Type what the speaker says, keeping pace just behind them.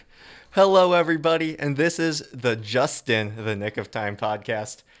Hello, everybody, and this is the Justin the Nick of Time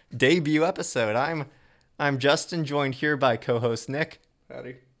podcast debut episode. I'm Justin, joined here by co-host Nick,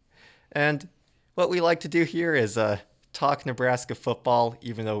 Howdy. and what we like to do here is talk Nebraska football.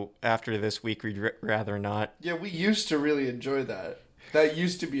 Even though after this week we'd rather not. Yeah, we used to really enjoy that. That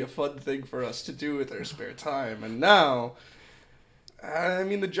used to be a fun thing for us to do with our spare time, and now,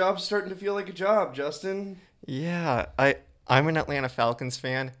 the job's starting to feel like a job, Justin. Yeah, I'm an Atlanta Falcons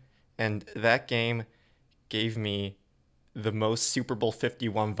fan, and that game gave me the most Super Bowl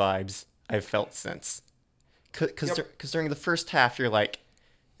 51 vibes I've felt since. Because during the first half, you're like,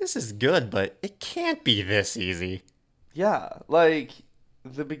 this is good, but it can't be this easy. Yeah, like,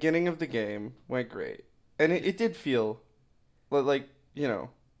 the beginning of the game went great. And it did feel like,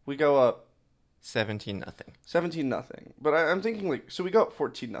 we go up 17-0. 17-0. But I'm thinking, so we go up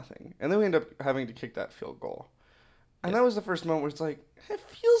 14-0. And then we end up having to kick that field goal. And that was the first moment where it's like, it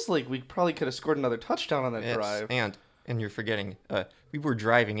feels like we probably could have scored another touchdown on that drive. And you're forgetting, we were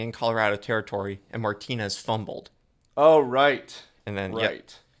driving in Colorado territory, and Martinez fumbled. Oh, right. And then,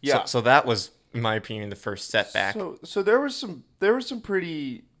 right. Yeah. So that was, in my opinion, the first setback. So there was some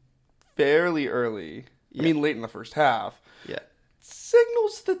pretty fairly early, late in the first half. Yeah.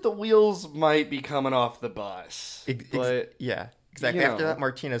 Signals that the wheels might be coming off the bus. Yeah, exactly. After that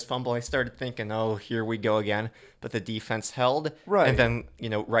Martinez fumble, I started thinking, oh, here we go again. But the defense held. Right. And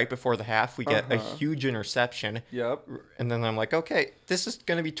then, right before the half, we get a huge interception. Yep. And then I'm like, okay, this is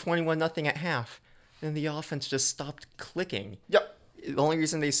going to be 21-0 at half. And the offense just stopped clicking. Yep. The only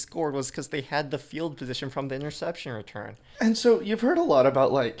reason they scored was because they had the field position from the interception return. And so you've heard a lot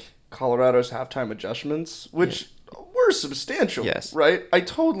about, Colorado's halftime adjustments, which were substantial. Yes. Right? I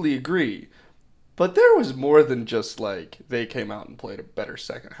totally agree. But there was more than just, they came out and played a better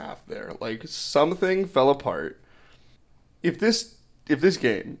second half there. Something fell apart. If this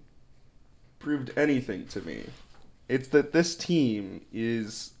game proved anything to me, it's that this team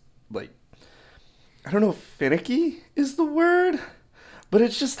is, I don't know if finicky is the word, but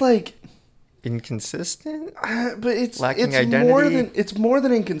it's just Inconsistent? but it's lacking it's identity? more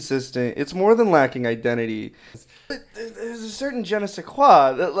than inconsistent. It's more than lacking identity. But there's a certain je ne sais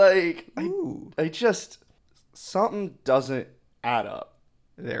quoi that I just something doesn't add up.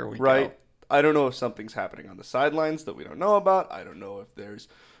 There we Right? go. I don't know if something's happening on the sidelines that we don't know about. I don't know if there's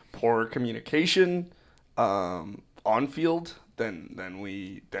poor communication on field than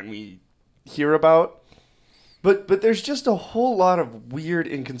we hear about. But there's just a whole lot of weird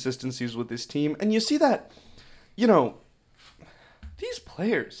inconsistencies with this team, and you see that, these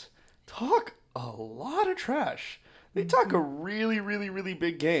players talk a lot of trash. They talk a really, really, really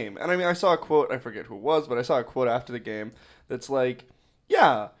big game. And I saw a quote, I forget who it was, but I saw a quote after the game that's like,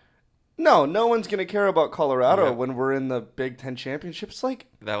 yeah, no one's going to care about Colorado when we're in the Big Ten Championships.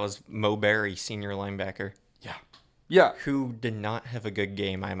 That was Mo Berry, senior linebacker. Yeah. Who did not have a good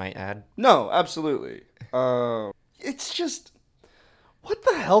game, I might add. No, absolutely. It's just, what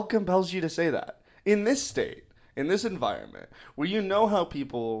the hell compels you to say that? In this state, in this environment, where you know how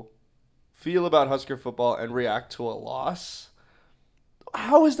people feel about Husker football and react to a loss,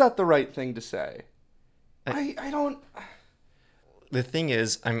 how is that the right thing to say? I don't... The thing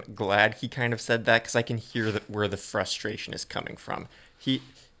is, I'm glad he kind of said that because I can hear where the frustration is coming from.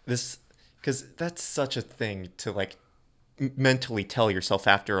 Because that's such a thing to mentally tell yourself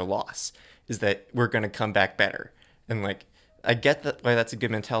after a loss, is that we're going to come back better. And I get that why that's a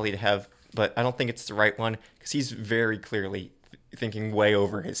good mentality to have, but I don't think it's the right one because he's very clearly thinking way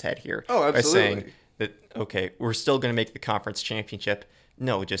over his head here. Oh, absolutely. By saying that, okay, we're still going to make the conference championship.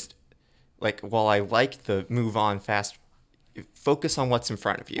 No, just while I like the move on fast, focus on what's in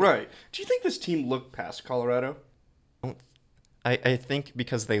front of you. Right. Do you think this team looked past Colorado? I think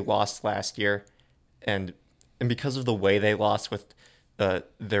because they lost last year and because of the way they lost with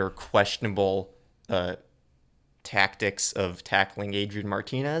their questionable tactics of tackling Adrian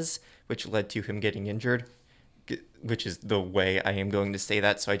Martinez, which led to him getting injured, which is the way I am going to say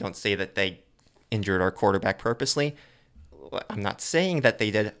that, so I don't say that they injured our quarterback purposely. I'm not saying that they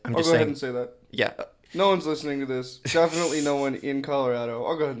did. I'll go ahead and say that. Yeah. No one's listening to this. Definitely no one in Colorado.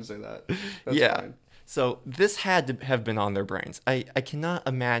 I'll go ahead and say that. That's fine. So this had to have been on their brains. I cannot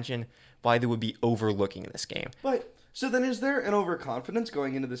imagine why they would be overlooking this game. But so then, is there an overconfidence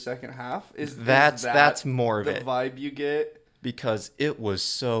going into the second half? That's more of the it. vibe you get? Because it was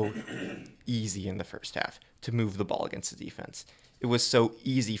so easy in the first half to move the ball against the defense. It was so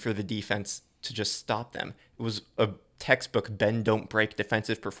easy for the defense to just stop them. It was a textbook bend, don't break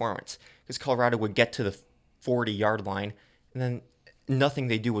defensive performance because Colorado would get to the 40-yard line and then nothing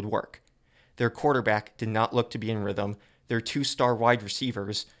they do would work. Their quarterback did not look to be in rhythm. Their two-star wide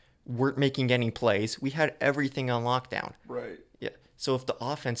receivers weren't making any plays. We had everything on lockdown. Right. Yeah. So if the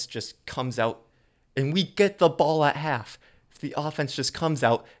offense just comes out and we get the ball at half, if the offense just comes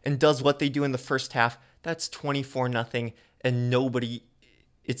out and does what they do in the first half, that's 24-0, and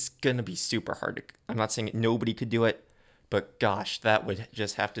it's going to be super hard to, I'm not saying nobody could do it, but gosh, that would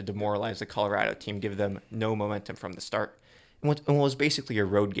just have to demoralize the Colorado team, give them no momentum from the start. And what was basically a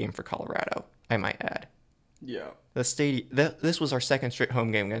road game for Colorado, I might add. Yeah. This was our second straight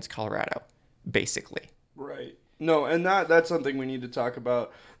home game against Colorado, basically. Right. No, and that's something we need to talk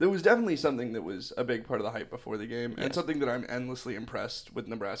about. There was definitely something that was a big part of the hype before the game, and something that I'm endlessly impressed with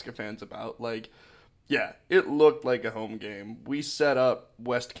Nebraska fans about. Like, yeah, it looked like a home game. We set up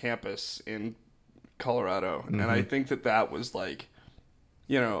West Campus in Colorado, and I think that was like,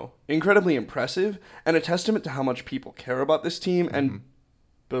 incredibly impressive and a testament to how much people care about this team and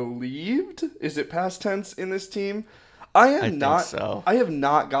believed. Is it past tense in this team? I think so. I have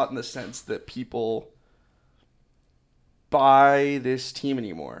not gotten the sense that people buy this team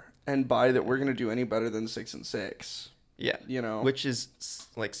anymore and buy that we're going to do any better than 6-6. Yeah. Which is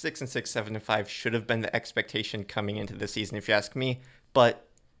like 6-6, 7-5 should have been the expectation coming into the season, if you ask me. But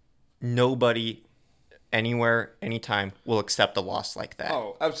nobody, anywhere, anytime, will accept a loss like that.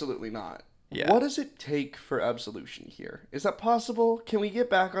 Oh, absolutely not. Yeah. What does it take for absolution here? Is that possible? Can we get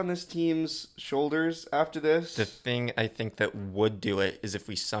back on this team's shoulders after this? The thing I think that would do it is if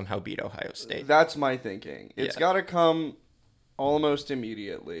we somehow beat Ohio State. That's my thinking. It's got to come almost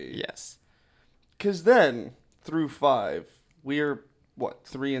immediately. Yes. Because then, through 5, we're,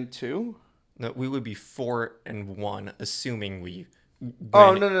 3-2? No, we would be 4-1, assuming we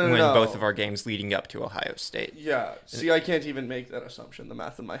win both of our games leading up to Ohio State. Yeah. See, I can't even make that assumption. The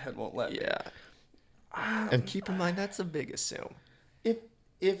math in my head won't let me. Yeah. And keep in mind, that's a big assume.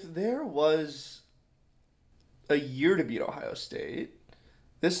 If there was a year to beat Ohio State,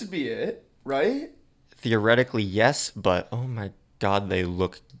 this would be it, right? Theoretically, yes, but oh my God, they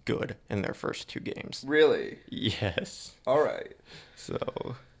look good in their first 2 games. Really? Yes. All right.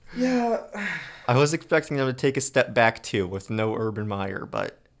 So... Yeah. I was expecting them to take a step back, too, with no Urban Meyer,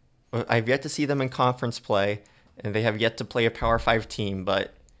 but I've yet to see them in conference play, and they have yet to play a Power 5 team,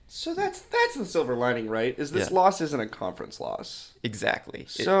 but... So that's the silver lining, right? Is this loss isn't a conference loss. Exactly.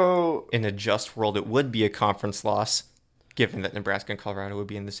 So... in a just world, it would be a conference loss, given that Nebraska and Colorado would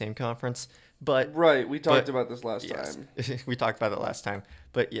be in the same conference, but... Right, we talked about this last time. We talked about it last time,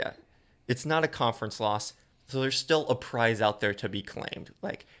 but yeah, it's not a conference loss. So there's still a prize out there to be claimed.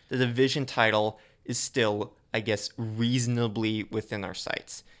 Like, the division title is still, I guess, reasonably within our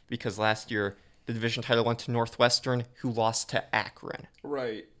sights. Because last year, the division title went to Northwestern, who lost to Akron.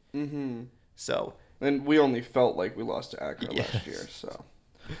 Right. Mm-hmm. So... and we only felt like we lost to Akron last year, so...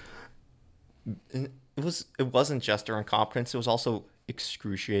 It wasn't just our incompetence. It was also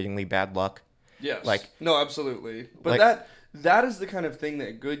excruciatingly bad luck. Yes. Like... no, absolutely. But that is the kind of thing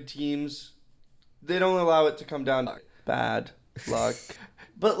that good teams... they don't allow it to come down to bad luck.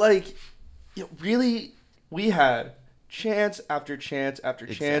 But, really, we had chance after chance after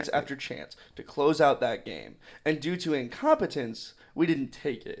chance after chance to close out that game. And due to incompetence, we didn't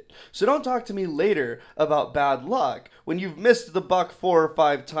take it. So don't talk to me later about bad luck when you've missed the buck 4 or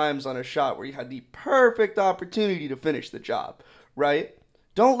 5 times on a shot where you had the perfect opportunity to finish the job, right?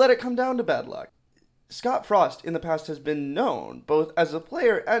 Don't let it come down to bad luck. Scott Frost in the past has been known, both as a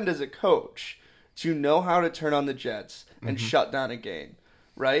player and as a coach, to know how to turn on the Jets and shut down a game,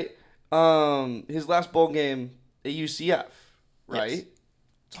 right? His last bowl game at UCF, right? Yes.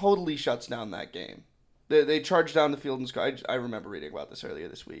 Totally shuts down that game. They charged down the field and scored. I remember reading about this earlier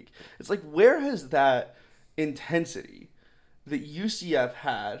this week. It's like, where has that intensity that UCF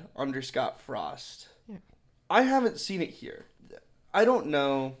had under Scott Frost? Yeah. I haven't seen it here. I don't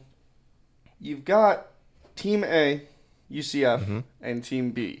know. You've got Team A, UCF, and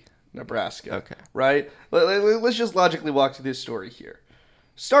Team B, Nebraska. Okay. Right? Let's just logically walk through this story here.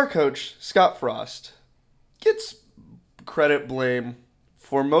 Star coach Scott Frost gets credit, blame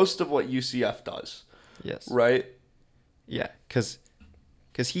for most of what UCF does. Yes. Right? Yeah, because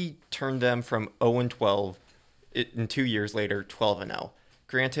he turned them from 0-12 in 2 years later, 12-0.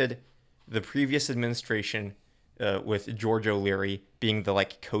 Granted, the previous administration with George O'Leary being the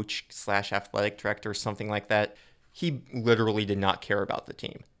coach/athletic director or something like that, he literally did not care about the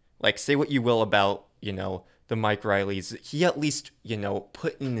team. Like, say what you will about, the Mike Rileys. He at least,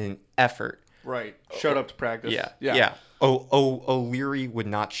 put in an effort. Right. Showed up to practice. Yeah. O'Leary would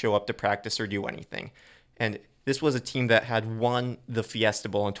not show up to practice or do anything. And this was a team that had won the Fiesta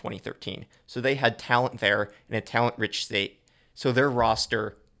Bowl in 2013. So they had talent there in a talent-rich state. So their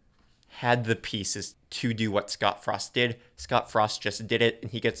roster had the pieces to do what Scott Frost did. Scott Frost just did it, and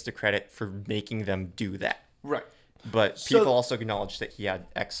he gets the credit for making them do that. Right. But So- people also acknowledge that he had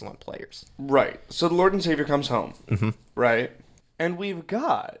excellent players. Right. So the Lord and Savior comes home. Mm-hmm. Right. And we've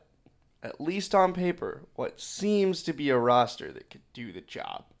got, at least on paper, what seems to be a roster that could do the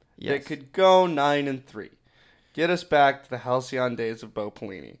job. Yes. That could go 9-3. Get us back to the halcyon days of Bo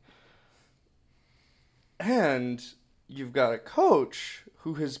Pelini. And you've got a coach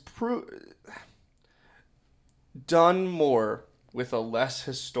who has done more with a less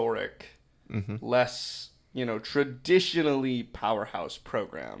historic, less, traditionally powerhouse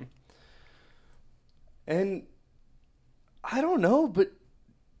program. And I don't know, but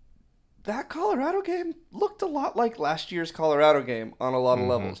that Colorado game looked a lot like last year's Colorado game on a lot of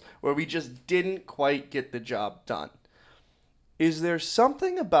levels, where we just didn't quite get the job done. Is there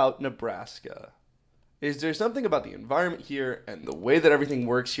something about Nebraska? Is there something about the environment here and the way that everything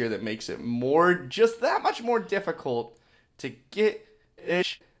works here that makes it just that much more difficult to get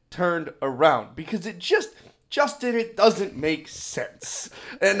it turned around? Because it Justin, it doesn't make sense.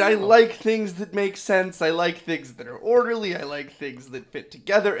 And I like things that make sense. I like things that are orderly. I like things that fit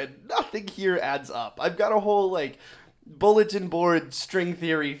together. And nothing here adds up. I've got a whole, bulletin board string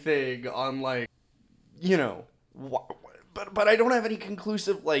theory thing on, But I don't have any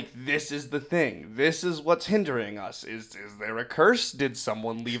conclusive, this is the thing. This is what's hindering us. Is there a curse? Did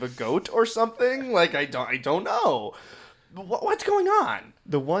someone leave a goat or something? I don't know. What's going on?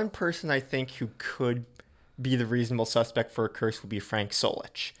 The one person I think who could be the reasonable suspect for a curse would be Frank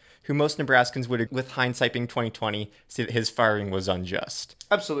Solich, who most Nebraskans would, with hindsight being 2020, say that his firing was unjust.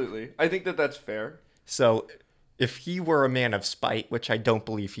 Absolutely. I think that that's fair. So if he were a man of spite, which I don't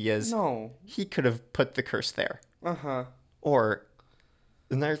believe he is, No. he could have put the curse there. Uh-huh. Or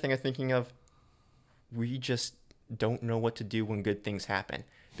another thing I'm thinking of, we just don't know what to do when good things happen.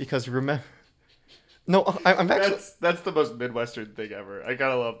 Because remember... No, I'm actually... That's the most Midwestern thing ever. I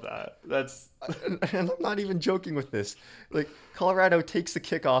gotta love that. And I'm not even joking with this. Colorado takes the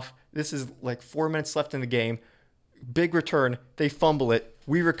kickoff. This is 4 minutes left in the game. Big return. They fumble it.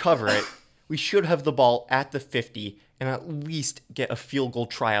 We recover it. We should have the ball at the 50 and at least get a field goal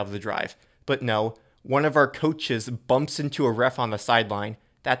try out of the drive. But no, one of our coaches bumps into a ref on the sideline.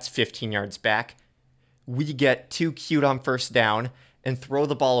 That's 15 yards back. We get too cute on first down and throw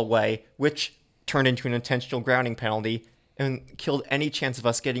the ball away, which turned into an intentional grounding penalty and killed any chance of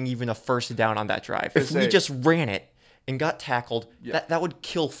us getting even a first down on that drive. If we just ran it and got tackled, that would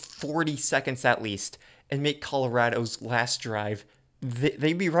kill 40 seconds at least and make Colorado's last drive.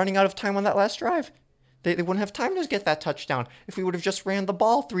 They'd be running out of time on that last drive. They wouldn't have time to get that touchdown if we would have just ran the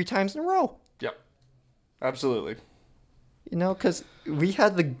ball 3 times in a row. Yep. Absolutely. Because we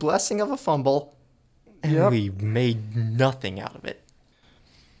had the blessing of a fumble and we made nothing out of it.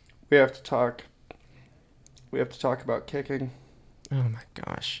 We have to talk about kicking. Oh my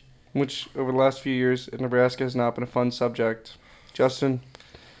gosh. Which, over the last few years in Nebraska, has not been a fun subject. Justin,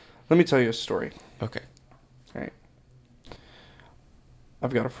 let me tell you a story. Okay. All right.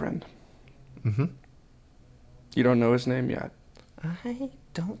 I've got a friend. Mm-hmm. You don't know his name yet. I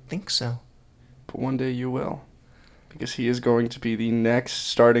don't think so. But one day you will. Because he is going to be the next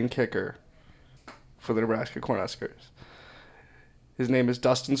starting kicker for the Nebraska Cornhuskers. His name is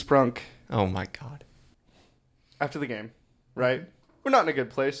Dustin Sprunk. Oh my God. After the game, right? We're not in a good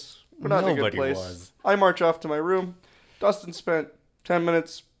place. We're not in a good Nobody place. was. I march off to my room. Dustin spent 10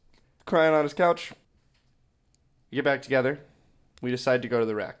 minutes crying on his couch. We get back together. We decide to go to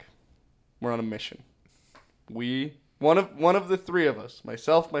the rec. We're on a mission. One of the three of us,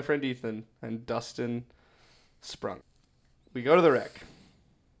 myself, my friend Ethan, and Dustin Sprunk. We go to the rec.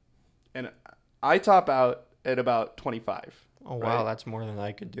 And I top out at about 25. Oh, wow. Right? That's more than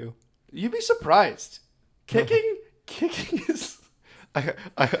I could do. You'd be surprised. Kicking is...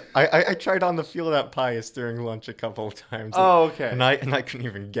 I tried on the field at Pius during lunch a couple of times. Oh, okay. And I couldn't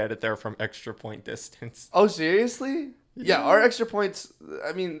even get it there from extra point distance. Oh, seriously? Yeah, our extra points,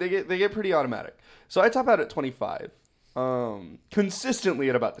 I mean, they get pretty automatic. So I top out at 25. Consistently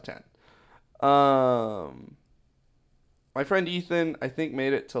at about the 10. My friend Ethan, I think,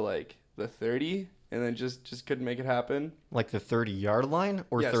 made it to the 30 and then just couldn't make it happen. Like the 30-yard line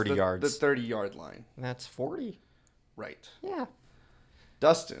or Yes, 30 yards? The 30-yard line. That's 40. Right. Yeah.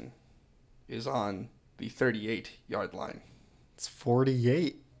 Dustin is on the 38-yard line. It's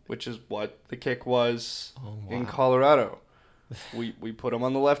 48. Which is what the kick was in wow. Colorado. We put him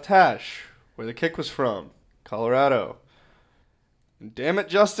on the left hash, where the kick was from, Colorado. And damn it,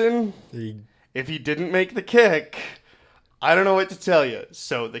 Justin, if he didn't make the kick, I don't know what to tell you.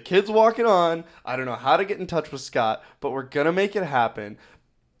 So the kid's walking on. I don't know how to get in touch with Scott, but we're going to make it happen.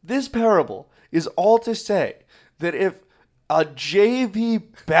 This parable is all to say that if a JV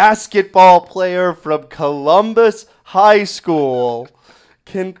basketball player from Columbus High School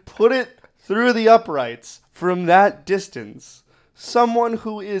can put it through the uprights from that distance, someone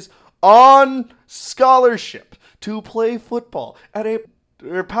who is on scholarship to play football at a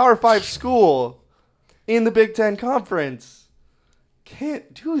Power 5 school in the Big Ten Conference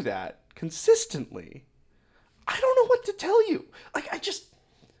can't do that consistently. I don't know what to tell you.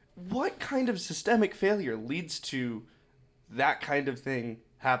 What kind of systemic failure leads to that kind of thing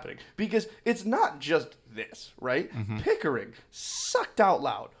happening? Because it's not just this, right? Pickering sucked out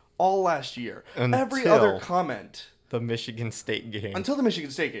loud all last year. Every other comment. The Michigan State game. Until the Michigan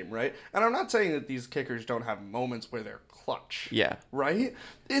State game, right? And I'm not saying that these kickers don't have moments where they're clutch. Yeah. Right?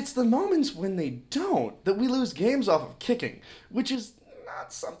 It's the moments when they don't that we lose games off of kicking, which is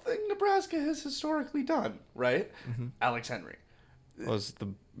not something Nebraska has historically done, right? Alex Henry was the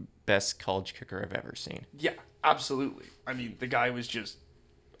best college kicker I've ever seen. Yeah, absolutely. I mean, the guy was just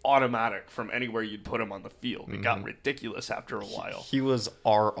automatic from anywhere you'd put him on the field. It got ridiculous after a while. He was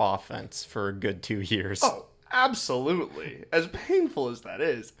our offense for a good 2 years. Oh, absolutely. As painful as that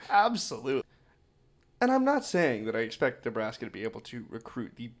is, absolutely. And I'm not saying that I expect Nebraska to be able to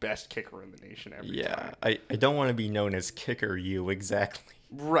recruit the best kicker in the nation every time. I don't want to be known as Kicker U, exactly.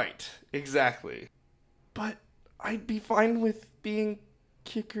 Right, exactly. But I'd be fine with being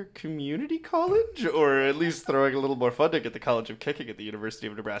Kicker Community College, or at least throwing a little more funding at the College of Kicking at the University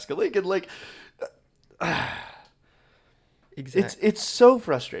of Nebraska-Lincoln. Exactly. It's so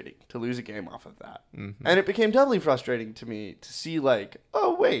frustrating to lose a game off of that. And it became doubly frustrating to me to see,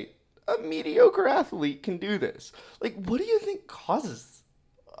 oh, wait, a mediocre athlete can do this. What do you think causes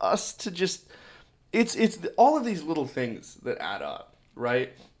us to just... It's all of these little things that add up,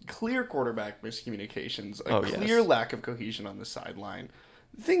 right? Clear quarterback miscommunications, a clear lack of cohesion on the sideline.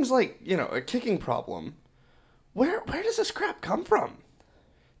 Things like, a kicking problem. Where does this crap come from?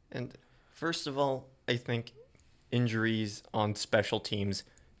 And first of all, I think injuries on special teams,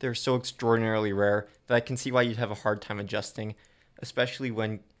 they're so extraordinarily rare that I can see why you'd have a hard time adjusting, especially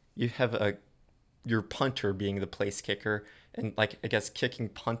when you have your punter being the place kicker. And I guess kicking,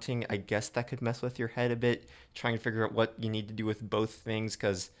 punting, I guess that could mess with your head a bit, trying to figure out what you need to do with both things,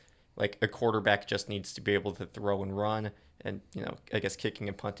 because a quarterback just needs to be able to throw and run. And, I guess kicking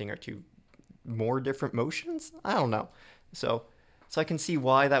and punting are two more different motions? I don't know. So I can see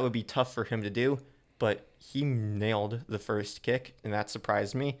why that would be tough for him to do, but he nailed the first kick, and that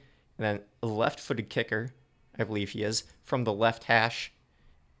surprised me. And then a left-footed kicker, I believe he is, from the left hash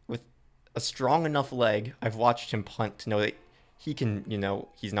with a strong enough leg. I've watched him punt to know that he can,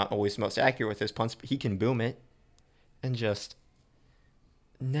 he's not always most accurate with his punts, but he can boom it, and just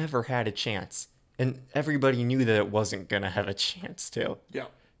never had a chance. And everybody knew that it wasn't going to have a chance to. Yeah.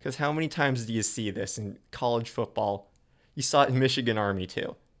 Because how many times do you see this in college football? You saw it in Michigan Army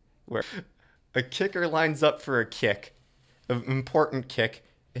too, where a kicker lines up for a kick, an important kick,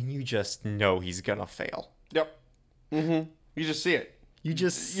 and you just know he's going to fail. Yep. You just see it. You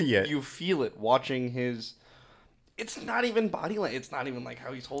just see it. You feel it watching his... It's not even body language. It's not even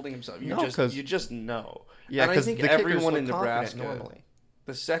how he's holding himself. You just know. Yeah, and I think everyone in Nebraska... normally.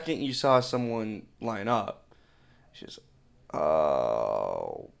 The second you saw someone line up, she's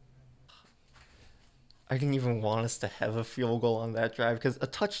oh. I didn't even want us to have a field goal on that drive because a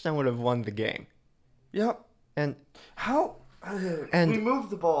touchdown would have won the game. Yep. And how? We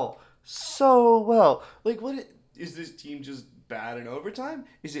moved the ball so well. What is this team just bad in overtime?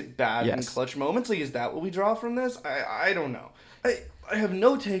 Is it bad in clutch moments? Is that what we draw from this? I don't know. I have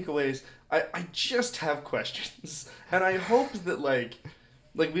no takeaways. I just have questions, and I hope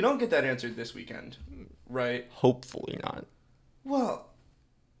that we don't get that answered this weekend, right? Hopefully not. Well,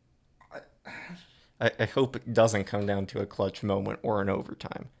 I hope it doesn't come down to a clutch moment or an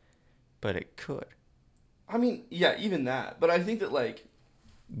overtime, but it could. I mean, yeah, even that. But I think that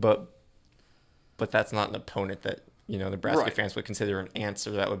But that's not an opponent that Nebraska fans would consider an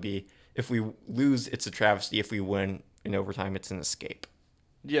answer. That would be, if we lose, it's a travesty. If we win in overtime, it's an escape.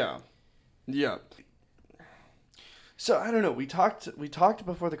 Yeah. So I don't know. We talked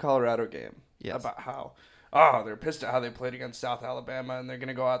before the Colorado game about how they're pissed at how they played against South Alabama, and they're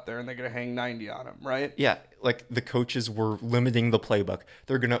gonna go out there and they're gonna hang 90 on them, right? Yeah, the coaches were limiting the playbook.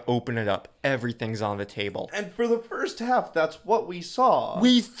 They're gonna open it up. Everything's on the table. And for the first half, that's what we saw.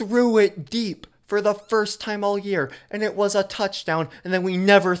 We threw it deep for the first time all year, and it was a touchdown. And then we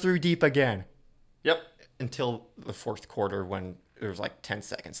never threw deep again. Yep. Until the fourth quarter when there was like 10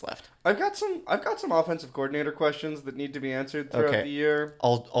 seconds left. I've got some offensive coordinator questions that need to be answered throughout Okay. the year.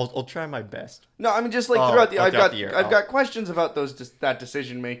 I'll try my best. No, I mean just like throughout the year. I've got questions about that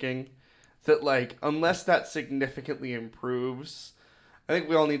decision making that like unless that significantly improves, I think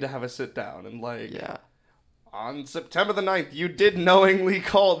we all need to have a sit down and like Yeah. on September the 9th, you did knowingly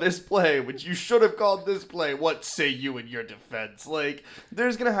call this play, which you should have called this play. What say you in your defense? Like,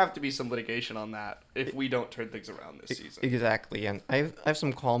 there's going to have to be some litigation on that if we don't turn things around this season. Exactly. And I have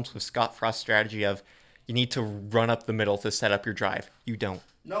some columns with Scott Frost's strategy of you need to run up the middle to set up your drive. You don't.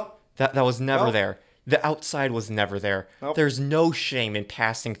 Nope. That was never Nope. there. The outside was never there. Nope. There's no shame in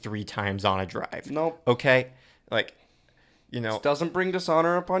passing 3 times on a drive. Nope. Okay? Like, This doesn't bring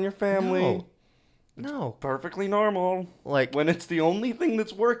dishonor upon your family. No. Perfectly normal. Like, When it's the only thing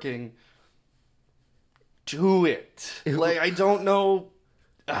that's working, do it. Like, I don't know.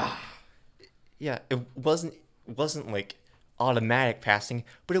 yeah, it wasn't like automatic passing,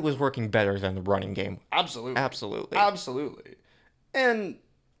 but it was working better than the running game. Absolutely. Absolutely. And,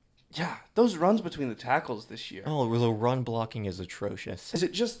 yeah, those runs between the tackles this year. Oh, the run blocking is atrocious. Is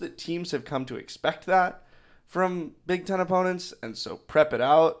it just that teams have come to expect that from Big Ten opponents and so prep it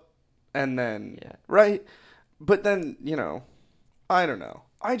out and then, Yeah. right? But then, I don't know.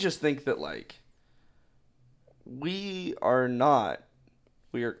 I just think that, like, we are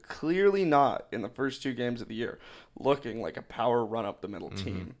clearly not in the first 2 games of the year looking like a power run up the middle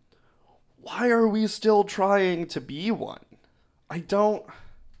team. Why are we still trying to be one? I don't.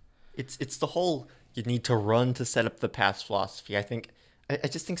 It's the whole you need to run to set up the pass philosophy. I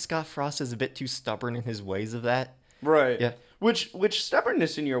just think Scott Frost is a bit too stubborn in his ways of that. Right. Yeah. Which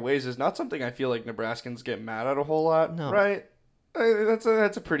stubbornness in your ways is not something I feel like Nebraskans get mad at a whole lot. No. Right.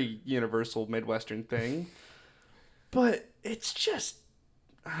 That's a pretty universal Midwestern thing. But it's just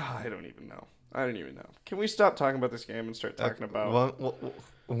I don't even know. Can we stop talking about this game and start talking about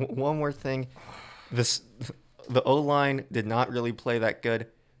One more thing. The O-line did not really play that good.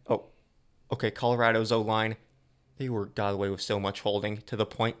 Oh, okay, Colorado's O-line, they got away with so much holding to the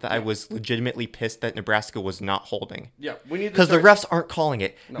point that I was legitimately pissed that Nebraska was not holding. Yeah, we need to because the refs aren't calling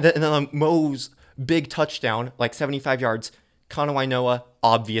it. No. The Mo's big touchdown, like 75 yards, Kanawainoa,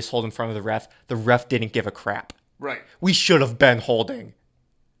 obvious hold in front of the ref. The ref didn't give a crap. Right. We should have been holding.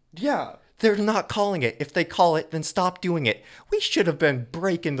 Yeah. They're not calling it. If they call it, then stop doing it. We should have been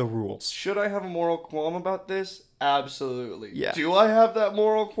breaking the rules. Should I have a moral qualm about this? Absolutely. Yeah. Do I have that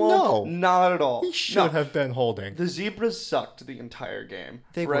moral qualm? No. Not at all. We should have been holding. The Zebras sucked the entire game.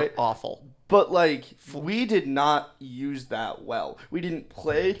 They right? were awful. But, like, we did not use that well. We didn't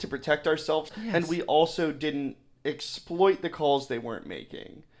play to protect ourselves, and we also didn't exploit the calls they weren't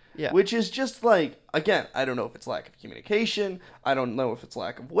making. Yeah. Which is just, like, again, I don't know if it's lack of communication. I don't know if it's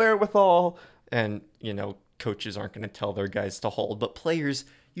lack of wherewithal. And, coaches aren't going to tell their guys to hold. But players,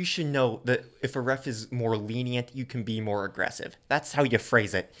 you should know that if a ref is more lenient, you can be more aggressive. That's how you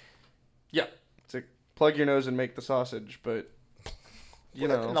phrase it. Yeah. It's like, plug your nose and make the sausage, but,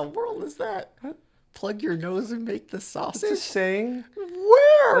 What in the world is that? Plug your nose and make the It's a sausage? saying.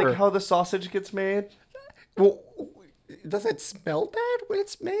 Where? Like how the sausage gets made. Well, does it smell bad when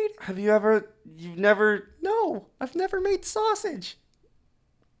it's made? You've never... No, I've never made sausage.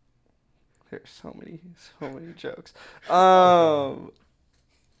 There's so many jokes.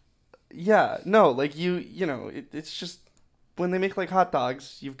 Yeah, no, like it's just when they make like hot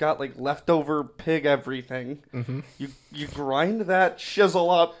dogs, you've got like leftover pig everything. Mm-hmm. You grind that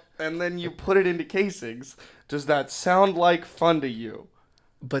shizzle up and then you put it into casings. Does that sound like fun to you?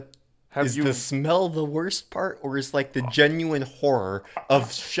 But Have is you- the smell the worst part, or is like the genuine horror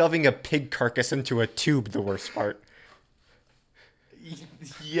of shoving a pig carcass into a tube the worst part?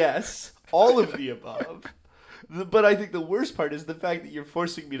 Yes, all of the above. But I think the worst part is the fact that you're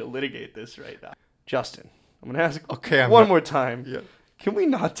forcing me to litigate this right now. Justin, I'm going to ask Okay, one more time. Yeah. Can we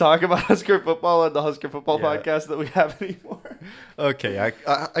not talk about Husker football on the Husker football Yeah. podcast that we have anymore? Okay,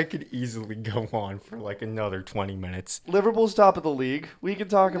 I could easily go on for like another 20 minutes. Liverpool's top of the league. We can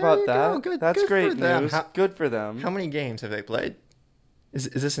talk There about you that. go. Good- That's good great for them. news. How- Good for them. How many games have they played? Is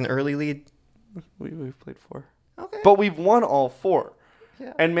this an early lead? We've played 4. Okay. But we've won all 4.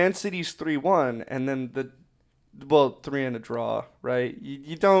 Yeah. And Man City's 3-1, and then 3 and a draw, right?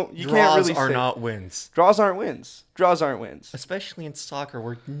 You Draws can't really are say. not wins. Draws aren't wins. Draws aren't wins. Especially in soccer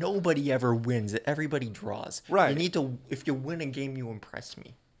where nobody ever wins. Everybody draws. Right. You need to, if you win a game, you impress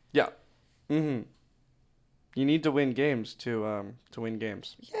me. Yeah. Mm-hmm. You need to win games to win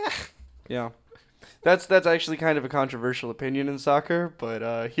games. Yeah. Yeah. That's actually kind of a controversial opinion in soccer,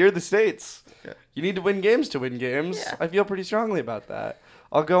 but here are the States. Yeah. You need to win games to win games. Yeah. I feel pretty strongly about that.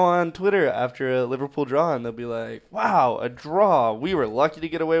 I'll go on Twitter after a Liverpool draw, and they'll be like, "Wow, a draw. We were lucky to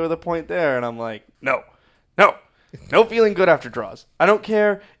get away with a point there." And I'm like, "No, no feeling good after draws. I don't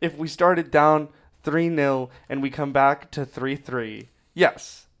care if we started down 3-0 and we come back to 3-3.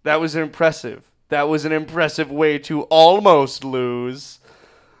 Yes, that was impressive. That was an impressive way to almost lose.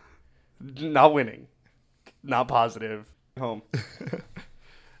 Not winning. Not positive. Home."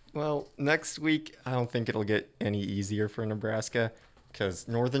 Well, next week, I don't think it'll get any easier for Nebraska because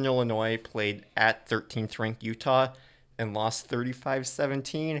Northern Illinois played at 13th ranked Utah and lost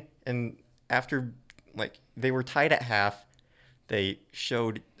 35-17. And after, they were tied at half, they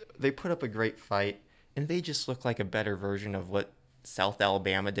put up a great fight, and they just look like a better version of what South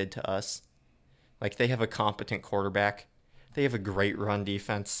Alabama did to us. They have a competent quarterback. They have a great run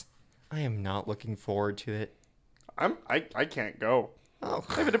defense. I am not looking forward to it. I can't go. Oh.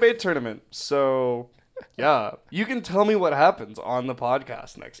 I have a debate tournament, so yeah, you can tell me what happens on the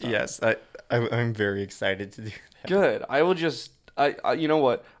podcast next time. Yes, I'm very excited to do that. Good. I will just you know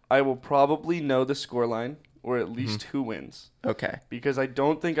what? I will probably know the scoreline or at least who wins Okay. because I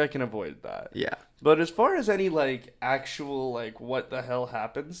don't think I can avoid that. Yeah. But as far as any actual what the hell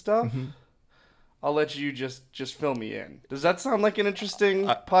happened stuff, I'll let you just fill me in. Does that sound like an interesting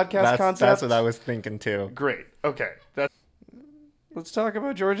podcast concept? That's what I was thinking too. Great. Okay. Let's talk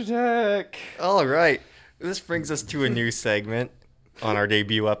about Georgia Tech. All right. This brings us to a new segment on our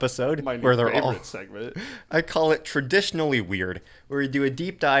debut episode. My new favorite segment. I call it Traditionally Weird, where we do a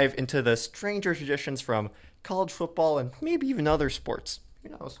deep dive into the stranger traditions from college football and maybe even other sports. Who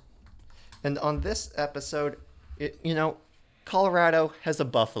knows? And on this episode, Colorado has a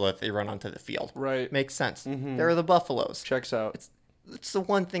buffalo if they run onto the field. Right. Makes sense. They're the Buffaloes. Checks out. It's the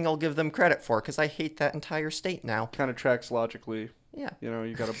one thing I'll give them credit for because I hate that entire state now. Kind of tracks logically. Yeah.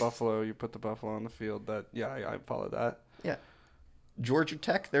 You got a buffalo, you put the buffalo on the field. I follow that. Yeah. Georgia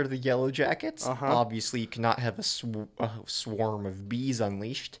Tech, they're the Yellow Jackets. Obviously, you cannot have a swarm of bees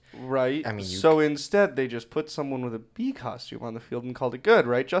unleashed. Right. I mean, so instead, they just put someone with a bee costume on the field and called it good,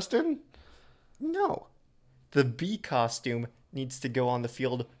 right, Justin? No. The bee costume needs to go on the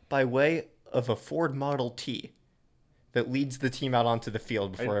field by way of a Ford Model T that leads the team out onto the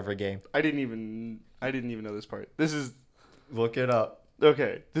field before every game. I didn't even know this part. This is... Look it up.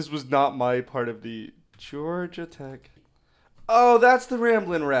 Okay, this was not my part of the Georgia Tech. Oh, that's the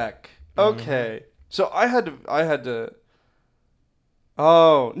Ramblin' Wreck. Okay. So I had to...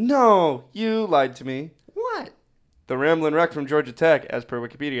 Oh, no, you lied to me. What? The Ramblin' Wreck from Georgia Tech, as per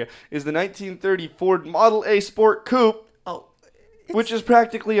Wikipedia, is the 1930 Ford Model A Sport Coupe, which is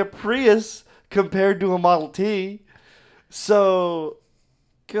practically a Prius compared to a Model T. So,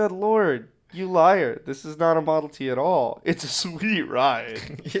 good Lord. You liar. This is not a Model T at all. It's a sweet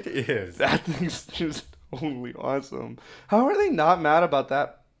ride. It is. That thing's just totally awesome. How are they not mad about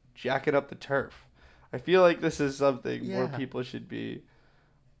that jacking up the turf? I feel like this is something more people should be.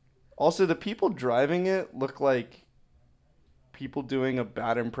 Also, the people driving it look like people doing a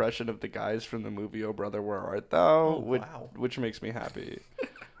bad impression of the guys from the movie Oh Brother, Where Art Thou? Which makes me happy.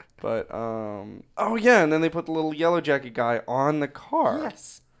 But, oh yeah, and then they put the little yellow jacket guy on the car.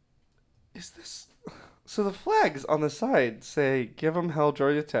 Yes. Is this... So the flags on the side say, give them hell,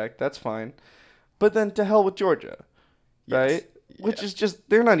 Georgia Tech. That's fine. But then to hell with Georgia. Right? Yes. Which is just...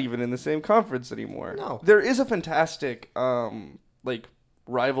 They're not even in the same conference anymore. No. There is a fantastic,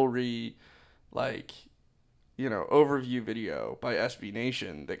 rivalry, overview video by SB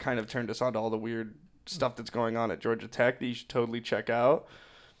Nation that kind of turned us on to all the weird stuff that's going on at Georgia Tech that you should totally check out.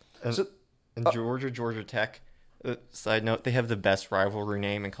 And Georgia Tech... side note, they have the best rivalry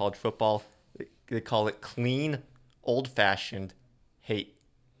name in college football. They call it Clean, Old-Fashioned Hate.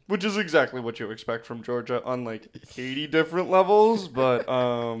 Which is exactly what you expect from Georgia on 80 different levels. But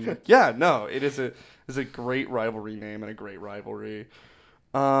it is a great rivalry name and a great rivalry.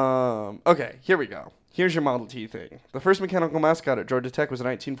 Okay, here we go. Here's your Model T thing. The first mechanical mascot at Georgia Tech was a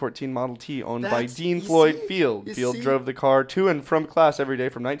 1914 Model T owned by Dean Floyd Field. Field drove the car to and from class every day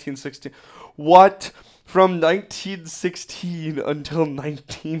from 1916. What? From 1916 until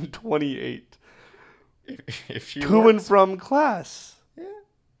 1928. To and from class. Yeah.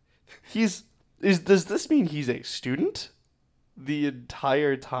 Does this mean he's a student the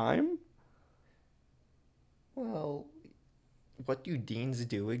entire time? Well, what do deans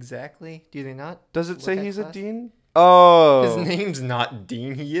do exactly? Do they not? Does it say he's a dean? Oh. His name's not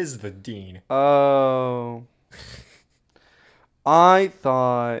Dean. He is the dean. Oh. I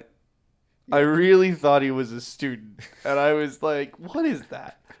really thought he was a student. And I was like, what is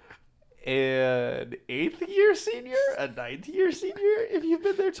that? an 8th year senior, a 9th year senior if you've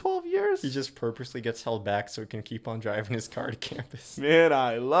been there 12 years. He just purposely gets held back so he can keep on driving his car to campus. Man,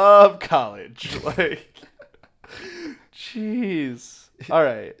 I love college. Like, jeez. All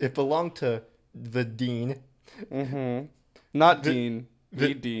right. It belonged to the dean. Mm-hmm. Not Dean.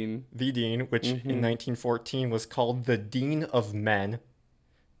 The Dean. The dean, which in 1914 was called the Dean of Men.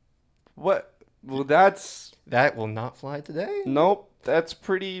 What? Well, that's... That will not fly today. Nope. That's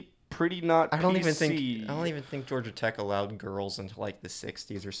pretty not I don't PC. even think Georgia Tech allowed girls until like the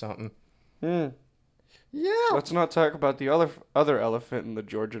 60s or something. Hmm. Yeah. Let's not talk about the other elephant in the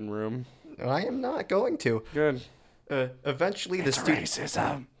Georgian room. I am not going to. Good. Eventually, It's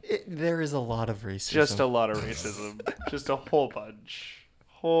racism. There is a lot of racism. Just a lot of racism. Just a whole bunch.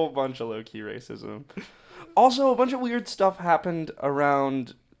 Whole bunch of low-key racism. Also, a bunch of weird stuff happened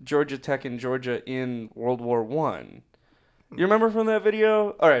around Georgia Tech and Georgia in World War I. You remember from that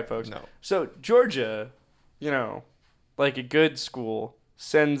video? All right, folks. No. So Georgia, like a good school,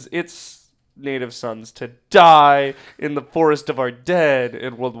 sends its native sons to die in the forest of our dead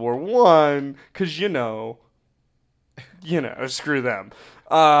in World War I, because, screw them.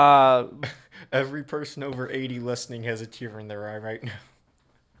 Every person over 80 listening has a tear in their eye right now.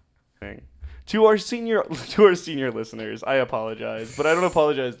 To our senior listeners, I apologize, but I don't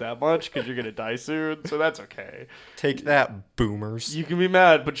apologize that much because you're gonna die soon, so that's okay. Take that, boomers. You can be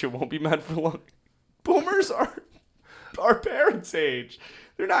mad, but you won't be mad for long. Boomers are our parents' age.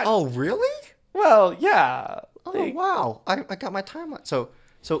 They're not. Oh, really? Well, yeah. Oh, wow. I got my timeline. So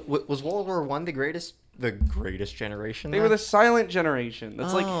was World War I the greatest generation? They were the silent generation.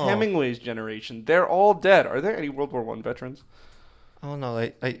 That's like Hemingway's generation. They're all dead. Are there any World War I veterans? Oh no!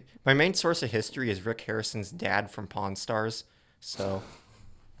 My main source of history is Rick Harrison's dad from Pawn Stars. So,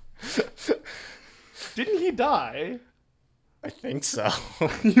 didn't he die? I think so.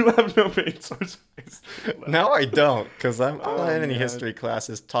 You have no main source of history left. No, I don't, because I'm not in any history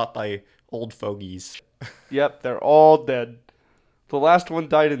classes taught by old fogies. Yep, they're all dead. The last one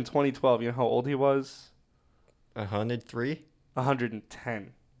died in 2012. You know how old he was? 103.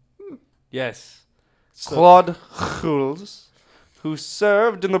 110. Yes. So, Claude Jules, who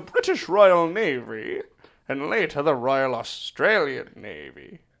served in the British Royal Navy and later the Royal Australian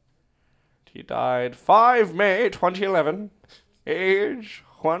Navy. He died 5 May 2011, age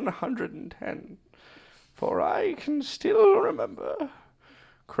 110. For I can still remember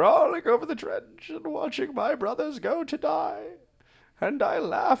crawling over the dredge and watching my brothers go to die. And I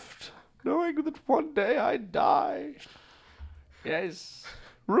laughed, knowing that one day I'd die. Yes.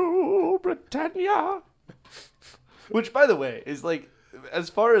 Rule Britannia. Which, by the way, is like, as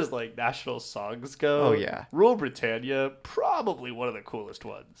far as like national songs go, oh yeah, Rule Britannia, probably one of the coolest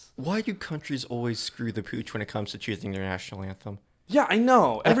ones. Why do countries always screw the pooch when it comes to choosing their national anthem? Yeah, I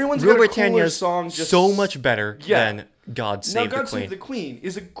know. Everyone's Rule got a Britannia cooler is song. Just so much better than God Save the Queen. God Save the Queen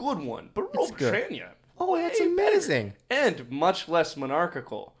is a good one, but Rule Britannia, oh, that's amazing, and much less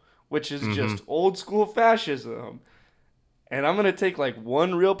monarchical, which is just old school fascism. And I'm gonna take like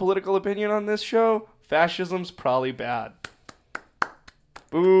one real political opinion on this show. Fascism's probably bad.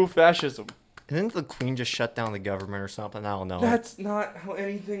 Boo, fascism. Didn't the Queen just shut down the government or something? I don't know. That's not how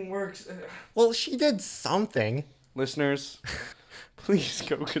anything works. Well, she did something. Listeners, please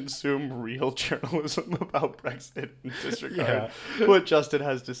go consume real journalism about Brexit and disregard what Justin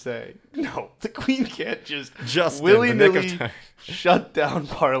has to say. No, the Queen can't just willy-nilly shut down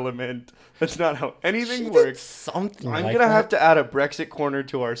Parliament. That's not how anything works. Something I'm gonna have to add a Brexit corner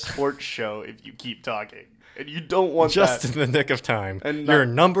to our sports show if you keep talking, and you don't want just that. In the nick of time. And your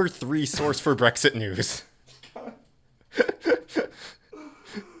number 3 source for Brexit news.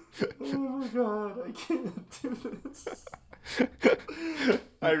 Oh my god, I can't do this.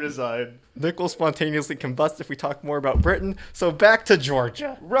 I resign. Nick will spontaneously combust if we talk more about Britain. So back to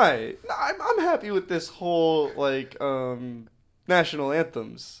Georgia. Right. I'm happy with this whole national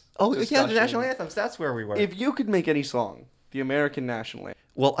anthems. Oh discussion. yeah, the national anthems. That's where we were. If you could make any song, the American national anthem.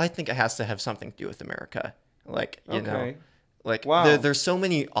 Well, I think it has to have something to do with America. Like you know. Like, wow. There's so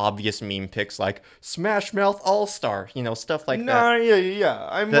many obvious meme pics, like Smash Mouth All-Star, stuff like that. No, yeah.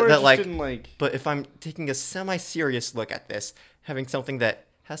 I'm more interested in, like... But if I'm taking a semi-serious look at this, having something that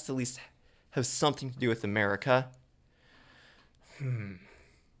has to at least have something to do with America...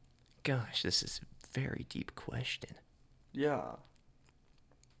 Gosh, this is a very deep question. Yeah.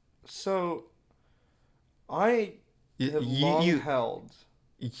 So, I have long held...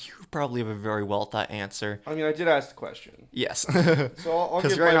 You probably have a very well thought answer. I mean, I did ask the question. Yes. So I'll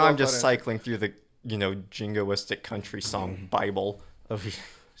because right now I'm just cycling through the, jingoistic country song Bible of.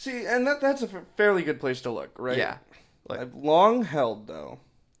 See, and that's a fairly good place to look, right? Yeah. I've long held though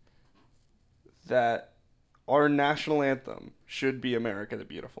that our national anthem should be America the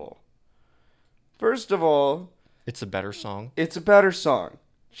Beautiful. First of all, It's a better song. it's a better song.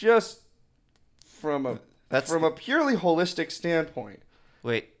 Just from a That's purely holistic standpoint.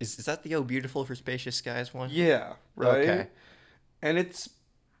 Wait, is that the "Oh Beautiful for Spacious Skies" one? Yeah, right? Okay. And it's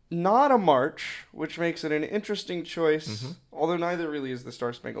not a march, which makes it an interesting choice. Mm-hmm. Although neither really is the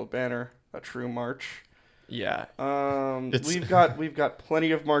Star Spangled Banner a true march. Yeah. We've got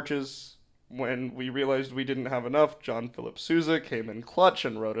plenty of marches. When we realized we didn't have enough, John Philip Sousa came in clutch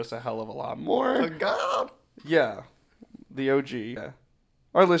and wrote us a hell of a lot more. God. Yeah, the OG. Yeah.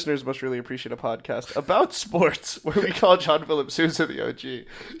 Our listeners must really appreciate a podcast about sports where we call John Philip Sousa the OG.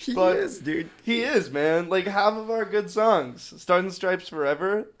 He But is, dude. He is, man. Like half of our good songs, "Stars and Stripes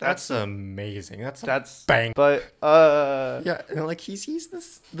Forever." That's amazing. That's bang. But Yeah, and like he's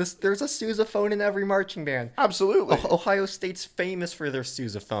this. There's a sousaphone in every marching band. absolutely Ohio State's famous for their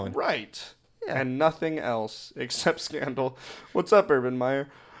sousaphone. right. Yeah. And nothing else except Scandal. What's up, Urban Meyer?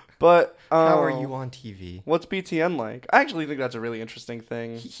 But How are you on TV? What's BTN like? I actually think that's a really interesting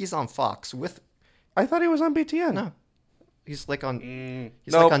thing. He's on Fox with I thought he was on BTN. no. He's like on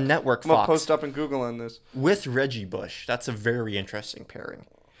he's Nope. like on Network I'm gonna Fox post up in Google on this. with Reggie Bush. That's a very interesting pairing.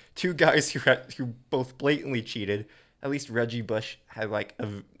 Two guys who both blatantly cheated. At least Reggie Bush had like a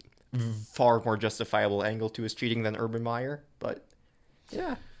far more justifiable angle to his cheating than Urban Meyer, but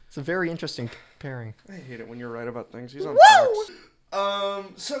yeah, it's a very interesting pairing. I hate it when you're right about things. He's on Woo! Fox.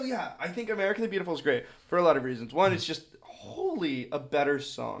 So yeah, I think America the Beautiful is great for a lot of reasons. One, it's just wholly a better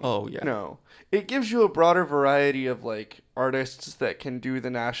song. Oh, yeah. No, it gives you a broader variety of like artists that can do the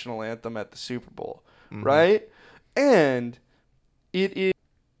national anthem at the Super Bowl, right? And it is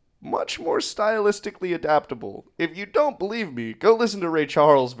much more stylistically adaptable. If you don't believe me, go listen to Ray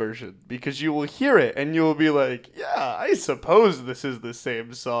Charles' version because you will hear it and you will be like, yeah, I suppose this is the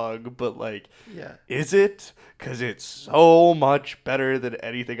same song, but like, Yeah. is it? Because it's so much better than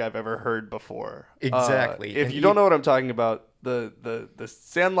anything I've ever heard before. Exactly. If And you don't know what I'm talking about, the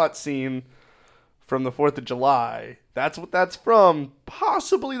Sandlot scene from the 4th of July, that's what that's from.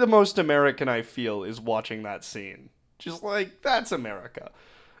 Possibly the most American I feel is watching that scene. Just like, that's America.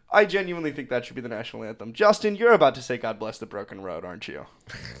 I genuinely think that should be the national anthem. Justin, you're about to say God Bless the Broken Road, aren't you?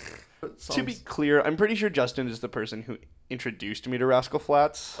 To be clear, I'm pretty sure Justin is the person who introduced me to Rascal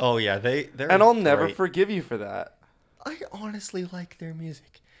Flatts. Oh yeah, they're And I'll never great. forgive you for that. I honestly like their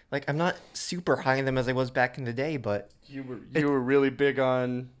music. Like I'm not super high on them as I was back in the day, but You were really big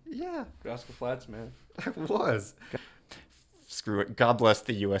on yeah, Rascal Flatts, man. I was. Screw it. God Bless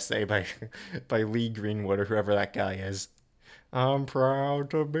the USA by Lee Greenwood or whoever that guy is. I'm proud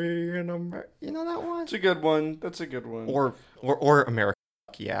to be an American. You know that one? That's a good one. That's a good one. Or America.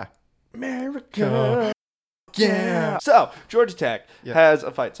 Yeah. America. Yeah. So, Georgia Tech Yeah. has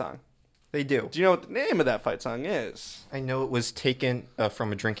a fight song. They do. Do you know what the name of that fight song is? I know it was taken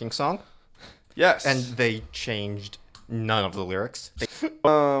from a drinking song, Yes. and they changed none of the lyrics.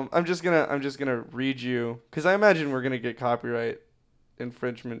 I'm just gonna read you because I imagine we're gonna get copyright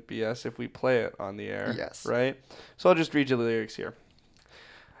infringement BS if we play it on the air. Yes. Right? So I'll just read you the lyrics here.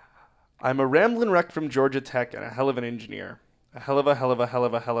 I'm a ramblin' wreck from Georgia Tech and a hell of an engineer. A hell of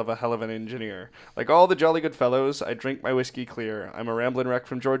an engineer. Like all the jolly good fellows, I drink my whiskey clear. I'm a ramblin' wreck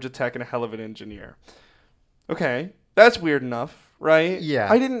from Georgia Tech and a hell of an engineer. Okay, that's weird enough, right? Yeah.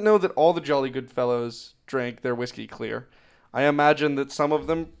 I didn't know that all the jolly good fellows drank their whiskey clear. I imagine that some of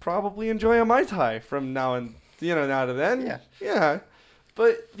them probably enjoy a Mai Tai from now to then. Yeah. Yeah.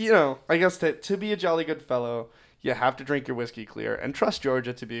 But, I guess that to be a jolly good fellow, you have to drink your whiskey clear and trust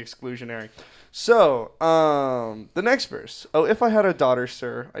Georgia to be exclusionary. So, the next verse. Oh, if I had a daughter,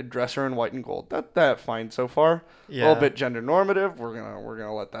 sir, I'd dress her in white and gold. That fine so far. Yeah. A little bit gender normative. We're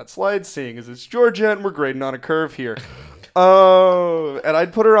gonna let that slide, seeing as it's Georgia and we're grading on a curve here. Oh, and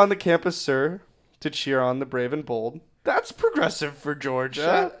I'd put her on the campus, sir, to cheer on the brave and bold. That's progressive for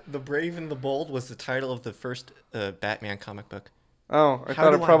Georgia. The Brave and the Bold was the title of the first Batman comic book. Oh, I How thought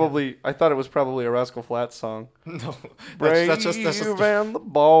do it I probably. I thought it was probably a Rascal Flatts song. No, Brave that's just and the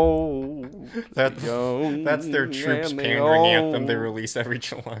bold. that's young their troops and the pandering anthem they old. release every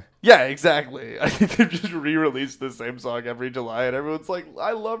July. Yeah, exactly. I think they've just re-released the same song every July, and everyone's like,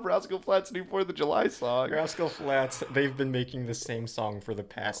 "I love Rascal Flatts' new 4th of July song." Rascal Flatts, they've been making the same song for the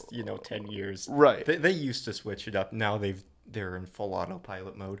past 10 years. Right. They used to switch it up. Now they're in full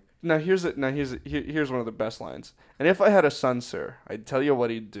autopilot mode. Now here's one of the best lines. And if I had a son, sir, I'd tell you what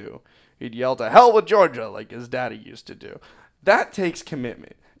he'd do. He'd yell to hell with Georgia like his daddy used to do. That takes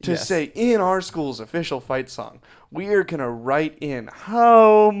commitment. To Yes. say in our school's official fight song, we are going to write in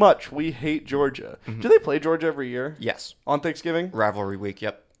how much we hate Georgia. Do they play Georgia every year? Yes. On Thanksgiving? Rivalry week.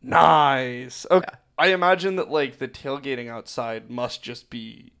 Yep. Nice. Okay. Yeah. I imagine that like the tailgating outside must just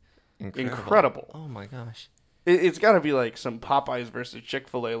be incredible. Oh my gosh. It's got to be like some Popeyes versus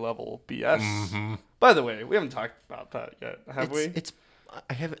Chick-fil-A level BS. Mm-hmm. By the way, we haven't talked about that yet, have we? It's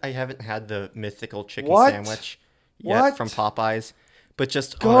I haven't had the mythical chicken What? sandwich yet What? from Popeyes, but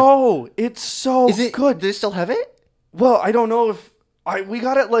just Go! It's so is it good. Do they still have it? Well, I don't know if we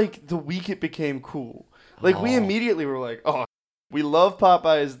got it like the week it became cool. Like we Oh. immediately were like, "Oh, we love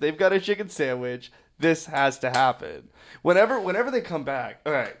Popeyes. They've got a chicken sandwich. This has to happen." Whenever they come back.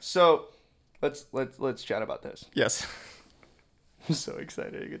 All right. So, let's chat about this. Yes. I'm so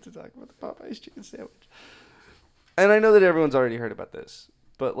excited to get to talk about the Popeyes chicken sandwich. And I know that everyone's already heard about this,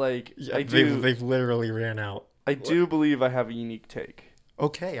 but like Yeah, they've literally ran out. I do believe I have a unique take.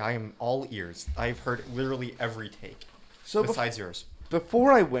 Okay, I am all ears. I've heard literally every take So besides yours.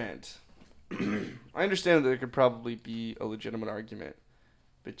 before I went, I understand that there could probably be a legitimate argument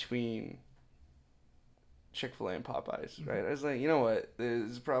between Chick-fil-A and Popeyes, right? I was like, you know what?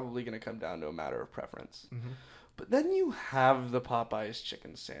 This is probably going to come down to a matter of preference. Mm-hmm. But then you have the Popeyes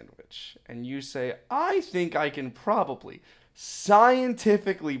chicken sandwich, and you say, I think I can probably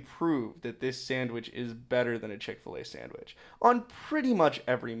scientifically prove that this sandwich is better than a Chick-fil-A sandwich on pretty much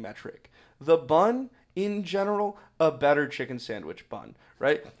every metric. The bun, in general, a better chicken sandwich bun,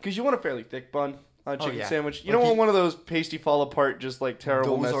 right? Because you want a fairly thick bun on a chicken yeah. sandwich. You Like don't want one of those pasty fall apart, just like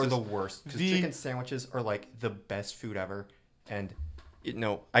terrible Those messes. are the worst. Because chicken sandwiches are like the best food ever. And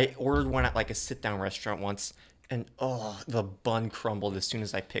I ordered one at like a sit-down restaurant once, and the bun crumbled as soon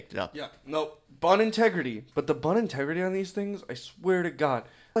as I picked it up. Yeah, no, bun integrity. But the bun integrity on these things, I swear to God.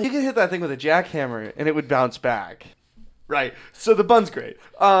 You could hit that thing with a jackhammer and it would bounce back. Right. So the bun's great.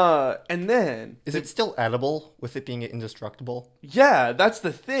 And then... Is it still edible with it being indestructible? Yeah, that's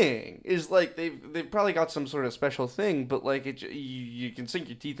the thing. Is like they've probably got some sort of special thing, but like you can sink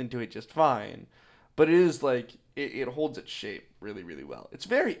your teeth into it just fine. But it is like it holds its shape really, really well. It's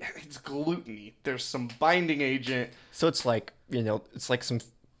gluten-y. There's some binding agent. So it's like, it's like some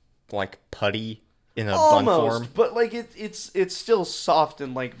like putty in a bun form. But like it's still soft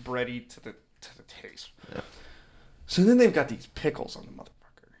and like bready to the taste. Yeah. So then they've got these pickles on the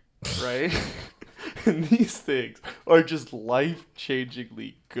motherfucker, right? And these things are just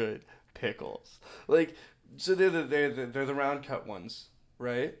life-changingly good pickles. Like, so they're the round cut ones,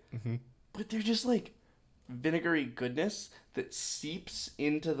 right? Mm-hmm. But they're just like vinegary goodness that seeps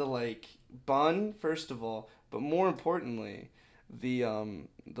into the like bun first of all, but more importantly, the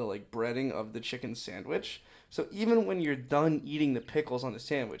like breading of the chicken sandwich. So even when you're done eating the pickles on the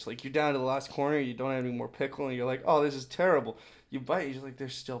sandwich, like you're down to the last corner, you don't have any more pickle, and you're like, oh, this is terrible. You bite, you're like,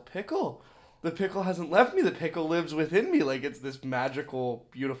 there's still pickle. The pickle hasn't left me. The pickle lives within me. Like it's this magical,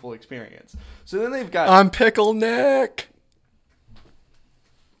 beautiful experience. So then they've got... I'm Pickle Nick!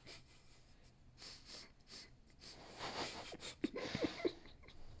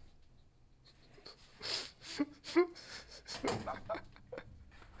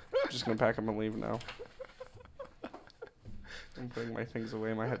 I'm just going to pack them and leave now. I'm putting my things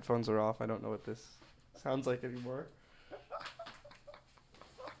away. My headphones are off. I don't know what this sounds like anymore.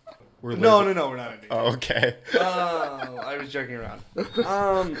 No, we're not ending. Oh, okay. Oh, I was joking around.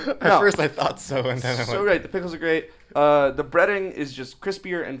 At first I thought so, and then I So went... right, the pickles are great. The breading is just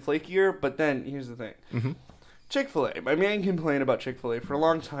crispier and flakier, but then here's the thing. Mm-hmm. Chick-fil-A. My main complaint about Chick-fil-A for a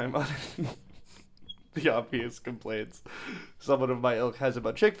long time, other than the obvious complaints someone of my ilk has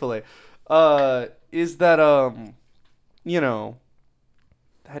about Chick-fil-A, is that,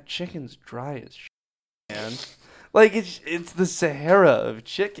 that chicken's dry as shit, man. Like, it's the Sahara of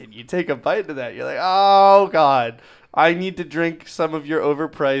chicken. You take a bite of that, you're like, oh, God. I need to drink some of your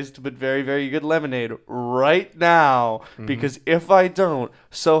overpriced but very, very good lemonade right now. Mm-hmm. Because if I don't,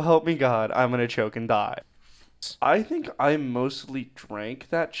 so help me God, I'm going to choke and die. I think I mostly drank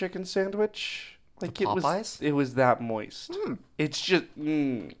that chicken sandwich. Like The Popeyes? it was that moist. It's just,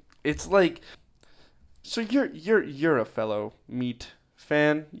 it's like, so you're a fellow meat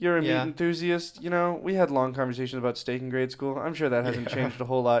fan. You're a meat enthusiast. We had long conversations about steak in grade school. I'm sure that hasn't changed a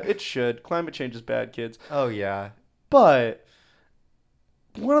whole lot. It should. Climate change is bad, kids. Oh, yeah. But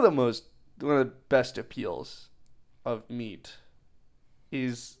one of the best appeals of meat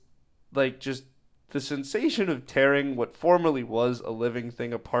is like just the sensation of tearing what formerly was a living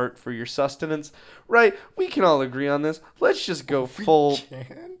thing apart for your sustenance. Right? We can all agree on this. Let's just go full.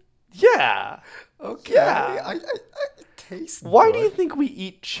 Can? Yeah. Okay. Yeah. I taste Why good. do you think we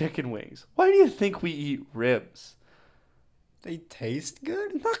eat chicken wings? Why do you think we eat ribs? They taste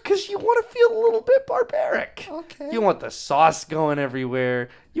good? Not because you want to feel a little bit barbaric. Okay. You want the sauce going everywhere.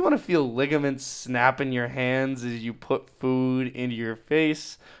 You want to feel ligaments snap in your hands as you put food into your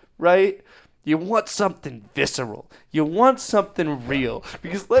face, right? You want something visceral. You want something real.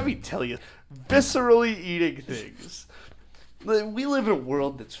 Because let me tell you, viscerally eating things. We live in a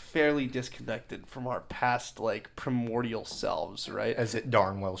world that's fairly disconnected from our past, like, primordial selves, right? As it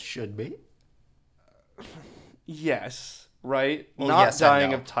darn well should be. Yes, right? Well, Not yes and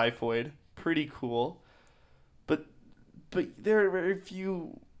dying no. of typhoid. Pretty cool. But there are very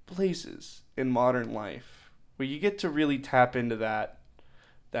few places in modern life where you get to really tap into that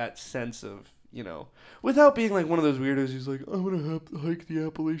sense of, without being like one of those weirdos who's like, I'm gonna hike the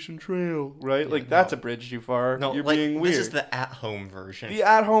Appalachian Trail, right? Yeah, like that's no. a bridge too far. No, You're like, being weird. this is the at-home version. The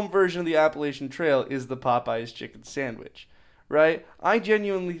at-home version of the Appalachian Trail is the Popeyes chicken sandwich, right? I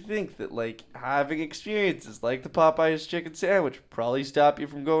genuinely think that, like, having experiences like the Popeyes chicken sandwich would probably stop you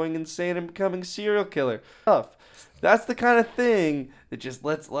from going insane and becoming a serial killer. That's the kind of thing that just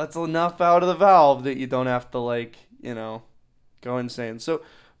lets enough out of the valve that you don't have to, like, go insane. So,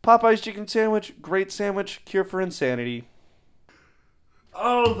 Popeyes chicken sandwich, great sandwich, cure for insanity.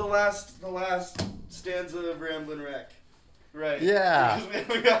 Oh, the last stanza of Ramblin' Wreck. Right. Yeah. Because we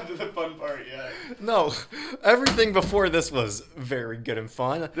haven't gotten to the fun part yet. No, everything before this was very good and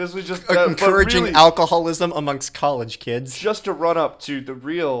fun. This was just Encouraging really, alcoholism amongst college kids. just to run up to the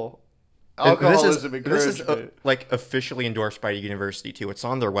real And alcoholism this is encouragement. like officially endorsed by the university too. It's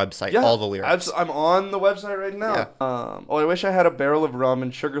on their website. Yeah, All the lyrics. I'm on the website right now. Yeah. I wish I had a barrel of rum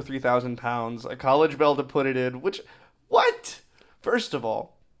and sugar 3,000 pounds, a college bell to put it in. What? First of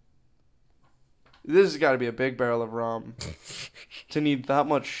all, this has got to be a big barrel of rum to need that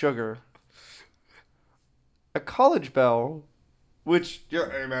much sugar. A college bell, which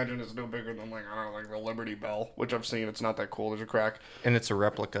I imagine is no bigger than, like, I don't know, like the Liberty Bell, which I've seen. It's not that cool. There's a crack. And it's a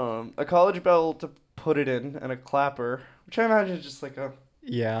replica. A college bell to put it in, and a clapper, which I imagine is just like a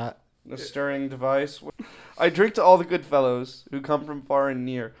Yeah. stirring device. I drink to all the good fellows who come from far and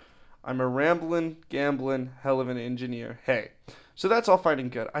near. I'm a ramblin', gamblin', hell of an engineer. Hey, so that's all fine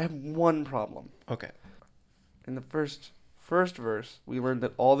and good. I have one problem. Okay. In the first verse, we learned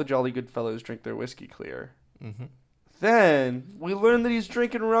that all the jolly good fellows drink their whiskey clear. Mm-hmm. Then we learned that he's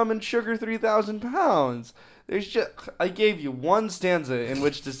drinking rum and sugar 3,000 pounds. I gave you one stanza in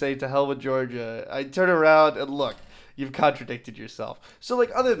which to say to hell with Georgia. I turn around and look, you've contradicted yourself. So,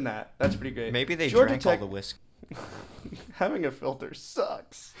 like, other than that, that's pretty great. Maybe they Georgia drank Tech, all the whiskey. having a filter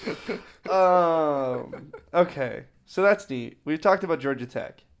sucks. Okay, so that's neat. We've talked about Georgia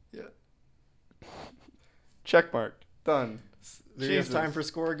Tech. Yeah. Check mark. Done. Do you have Jesus. time for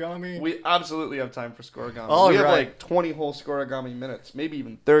scoregami? We absolutely have time for scoregami. All we have right. like 20 whole scoregami minutes, maybe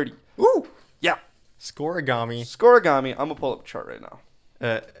even 30. Ooh. Yeah. Scoregami. Scoregami. I'm gonna pull up a chart right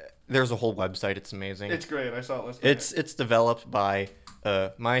now. There's a whole website. It's amazing. It's great. I saw it last night. It's developed by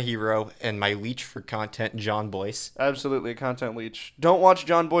my hero and my leech for content, John Boyce. Absolutely a content leech. Don't watch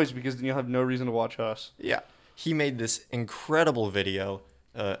John Boyce because then you'll have no reason to watch us. Yeah. He made this incredible video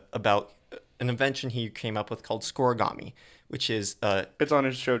about an invention he came up with called scoregami, which is It's on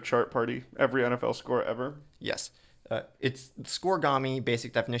his show Chart Party. Every NFL score ever. yes. It's scoregami,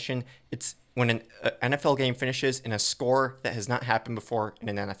 basic definition. It's when an NFL game finishes in a score that has not happened before in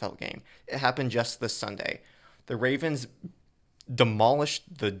an NFL game. It happened just this Sunday. The Ravens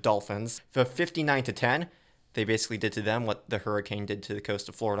demolished the Dolphins for 59-10. They basically did to them what the hurricane did to the coast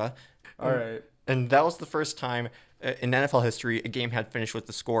of Florida. All right. And that was the first time in NFL history a game had finished with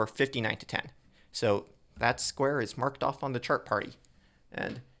the score 59-10. So that square is marked off on the chart party.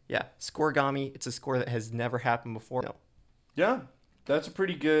 And yeah, scoregami, it's a score that has never happened before. No. Yeah, that's a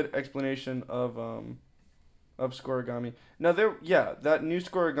pretty good explanation of scoregami. Now that new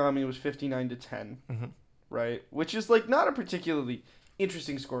scoregami was 59-10, right? Which is like not a particularly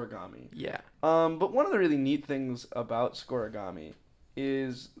interesting scoregami. Yeah. But one of the really neat things about scoregami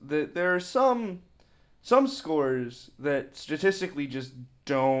is that there are some scores that statistically just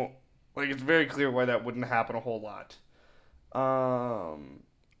don't, like, it's very clear why that wouldn't happen a whole lot.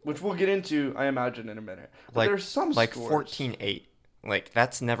 Which we'll get into, I imagine, in a minute. But there's some like scores. 14-8. Like,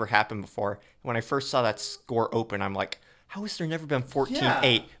 that's never happened before. When I first saw that score open, I'm like, how has there never been 14-8?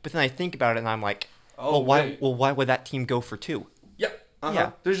 Yeah. But then I think about it and I'm like, Oh, why would that team go for 2? Yeah. Uh-huh.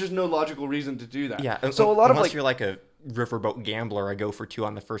 Yeah. There's just no logical reason to do that. Yeah. So a lot of, unless like, you're like a riverboat gambler, I go for 2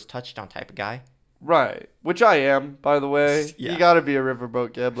 on the first touchdown type of guy. right, which I am, by the way. Yeah. You got to be a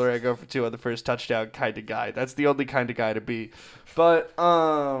riverboat gambler. I go for 2 on the first touchdown kind of guy. That's the only kind of guy to be. But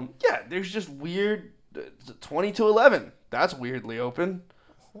yeah, there's just weird 20-11. That's weirdly open.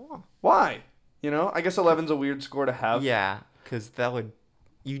 Why? I guess 11's a weird score to have. Yeah. because that would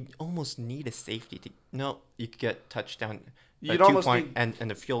you almost need a safety to no you could get touchdown a You'd two almost point need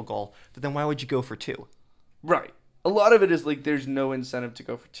and a field goal, but then why would you go for two? right. A lot of it is like there's no incentive to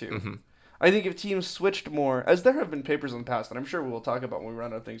go for 2. Mm-hmm. I think if teams switched more, as there have been papers in the past, and I'm sure we will talk about when we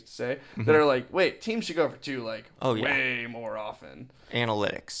run out of things to say, that are like, wait, teams should go for 2 like Oh, yeah. way more often.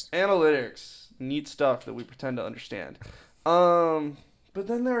 Analytics. Analytics, neat stuff that we pretend to understand. But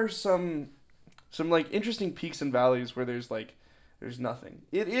then there are some like interesting peaks and valleys where there's nothing.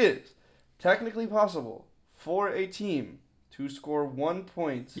 It is technically possible for a team to score 1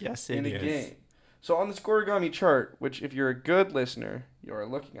 point Yes, in it a is. game. So on the Scoregami chart, which if you're a good listener, you are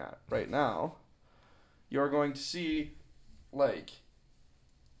looking at right now, you're going to see like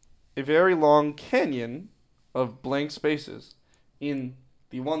a very long canyon of blank spaces in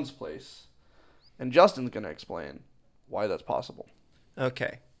the ones place. And Justin's going to explain why that's possible.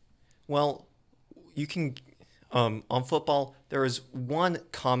 Okay. Well, you can on football there is one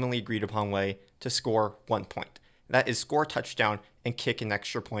commonly agreed upon way to score 1 point. That is score a touchdown and kick an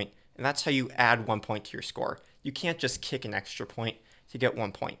extra point. And that's how you add 1 point to your score. You can't just kick an extra point to get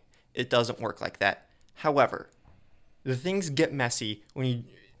 1 point. It doesn't work like that. However, the things get messy when you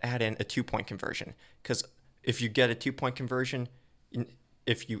add in a 2-point conversion. Because if you get a 2-point conversion,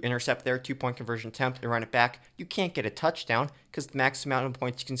 if you intercept their 2-point conversion attempt and run it back, you can't get a touchdown because the max amount of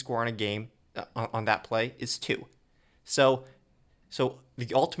points you can score on a game on that play is 2. So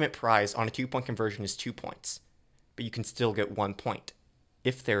the ultimate prize on a 2-point conversion is 2 points, but you can still get 1 point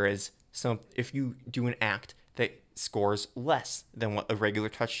if you do an act that scores less than what a regular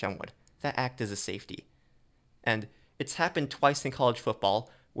touchdown would. That act is a safety. And it's happened twice in college football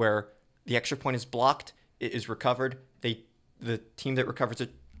where the extra point is blocked, it is recovered, the team that recovers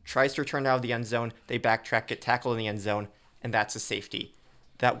it tries to return out of the end zone, they backtrack, get tackled in the end zone, and that's a safety.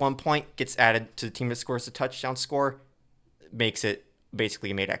 That 1 point gets added to the team that scores the touchdown score, makes it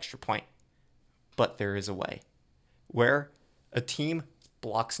basically a made extra point. But there is a way where a team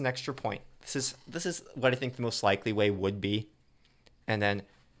blocks an extra point. This is what I think the most likely way would be. And then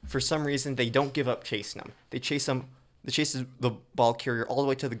for some reason they don't give up chasing them. They chase the ball carrier all the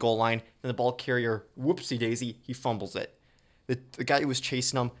way to the goal line, and the ball carrier, whoopsie daisy, he fumbles it. The guy who was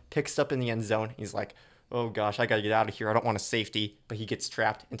chasing him picks up in the end zone. He's like, oh gosh, I gotta get out of here. I don't want a safety, but he gets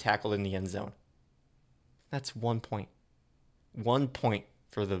trapped and tackled in the end zone. That's 1 point. 1 point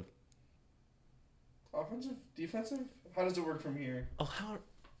for the Offensive, defensive? How does it work from here? Oh, how?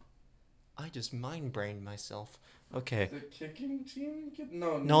 I just mind-brained myself. Okay. The kicking team?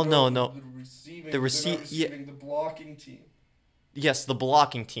 No. The receiving. The They're not receiving. yeah. The blocking team. Yes, the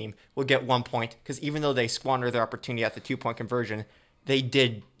blocking team will get 1 point because even though they squander their opportunity at the 2-point conversion, they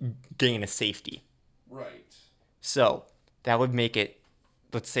did gain a safety. Right. So that would make it,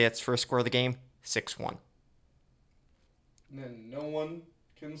 let's say it's first score of the game, 6-1. And then no one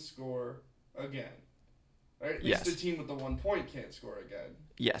can score again. Or at least Yes. the team with the 1 point can't score again.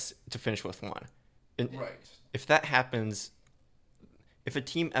 Yes, to finish with 1. And Right. if that happens, if a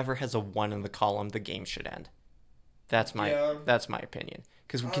team ever has a 1 in the column, the game should end. That's my opinion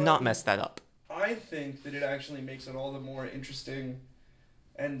because we cannot mess that up. I think that it actually makes it all the more interesting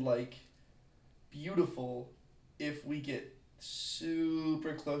and like beautiful if we get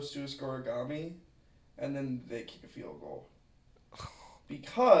super close to a scoregami and then they kick a field goal.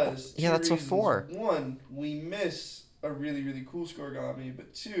 Because Yeah, that's a 4. 1, we miss a really, really cool scoregami,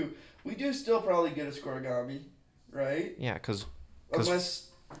 but 2, we do still probably get a scoregami, right? Yeah, because Unless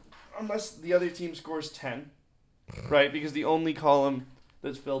the other team scores 10. Right, because the only column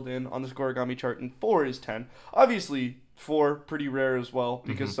that's filled in on the scoregami chart in 4 is 10. Obviously, 4 pretty rare as well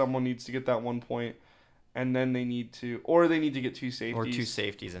because someone needs to get that 1 point, and then they need to get 2 safeties. Or 2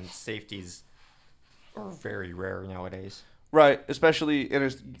 safeties, and safeties are very rare nowadays. Right, especially in a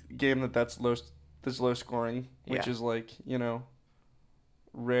game that's low scoring, which Yeah. is like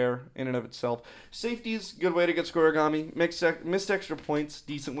rare in and of itself. Safeties, good way to get scoregami. Missed extra points,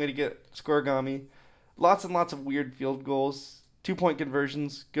 decent way to get scoregami. Lots and lots of weird field goals. 2-point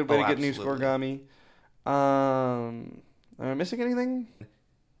conversions, good way to get absolutely. new scoregami. Am I missing anything?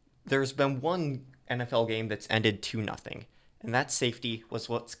 There's been one NFL game that's ended 2-0, and that safety was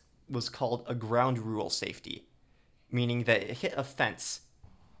what was called a ground rule safety, meaning that it hit a fence.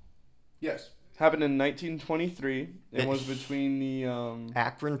 Yes. Happened in 1923. It was between the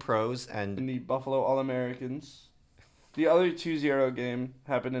Akron Pros and the Buffalo All-Americans. The other 2-0 game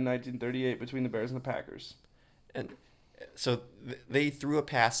happened in 1938 between the Bears and the Packers. And so they threw a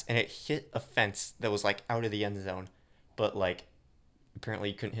pass and it hit a fence that was like out of the end zone, but like apparently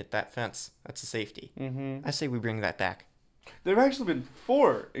you couldn't hit that fence. That's a safety. Mm-hmm. I say we bring that back. There have actually been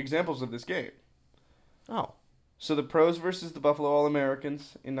 4 examples of this game. Oh, So the Pros versus the Buffalo All-Americans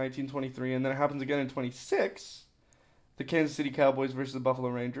in 1923, and then it happens again in 26. The Kansas City Cowboys versus the Buffalo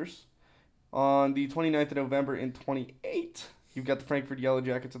Rangers. On the 29th of November in 28, you've got the Frankfurt Yellow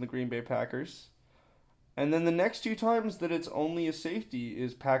Jackets and the Green Bay Packers. And then the next two times that it's only a safety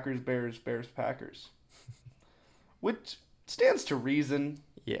is Packers, Bears, Bears, Packers. Which stands to reason.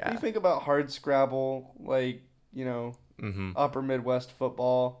 Yeah. When you think about hard scrabble, like, upper Midwest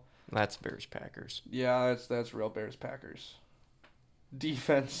football. That's Bears Packers. Yeah, that's real Bears Packers.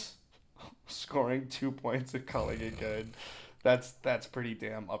 Defense scoring 2 points and calling it good. That's pretty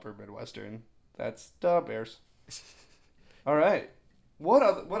damn upper Midwestern. That's Bears. All right. What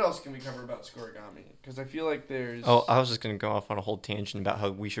else can we cover about Scorigami? Because I feel like there's... Oh, I was just going to go off on a whole tangent about how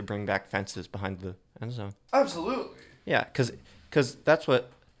we should bring back fences behind the end zone. Absolutely. Yeah, because that's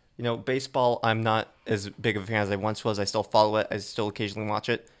what, baseball, I'm not as big of a fan as I once was. I still follow it. I still occasionally watch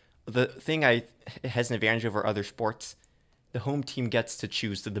it. The thing it has an advantage over other sports, the home team gets to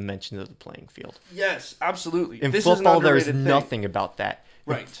choose the dimensions of the playing field. Yes, absolutely. In this football, there's thing. nothing about that.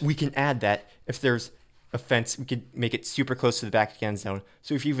 Right. We can add that. If there's a fence, we could make it super close to the back of the end zone.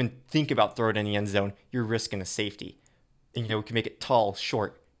 So if you even think about throwing it in the end zone, you're risking a safety. And, we can make it tall,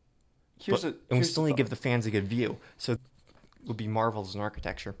 short. And we still need to give the fans a good view. So it would be marvels in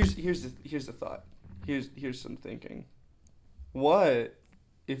architecture. Here's the thought. Here's some thinking. What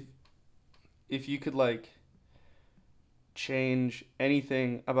if you could change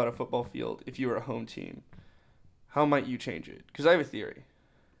anything about a football field if you were a home team? How might you change it? Because I have a theory.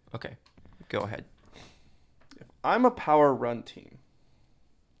 Okay, go ahead. If I'm a power run team,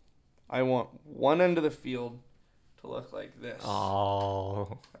 I want one end of the field to look like this.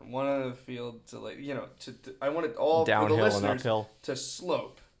 Oh. And one end of the field to I want it all downhill for the listeners and uphill. To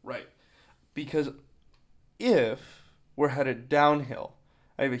slope, right? Because if we're headed downhill,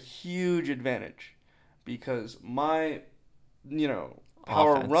 I have a huge advantage because my,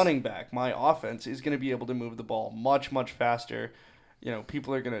 power Offense. running back, my offense is going to be able to move the ball much, much faster.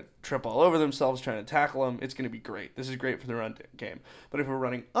 People are going to trip all over themselves trying to tackle them. It's going to be great. This is great for the run game. But if we're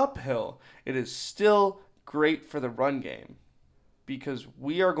running uphill, it is still great for the run game because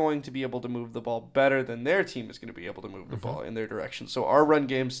we are going to be able to move the ball better than their team is going to be able to move the ball in their direction. So our run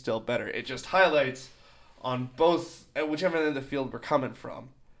game's still better. It just highlights on both, whichever end of the field we're coming from,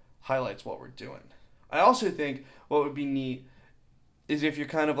 highlights what we're doing. I also think what would be neat is if you're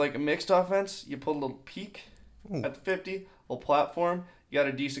kind of like a mixed offense, you put a little peak at the 50, a little platform. You got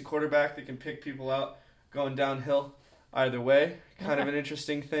a decent quarterback that can pick people out going downhill either way. Kind of an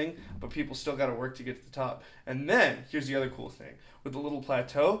interesting thing, but people still got to work to get to the top. And then, here's the other cool thing. With the little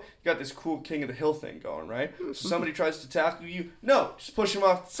plateau, you got this cool king of the hill thing going, right? So somebody tries to tackle you, no, just push him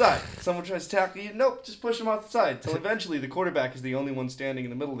off the side. Someone tries to tackle you, nope, just push him off the side. Until eventually the quarterback is the only one standing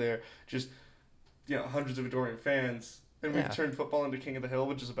in the middle there, just, hundreds of adoring fans. And we've turned football into king of the hill,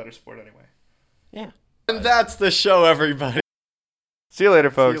 which is a better sport anyway. Yeah. And that's the show, everybody. See you later,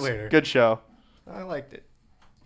 folks. See you later. Good show. I liked it.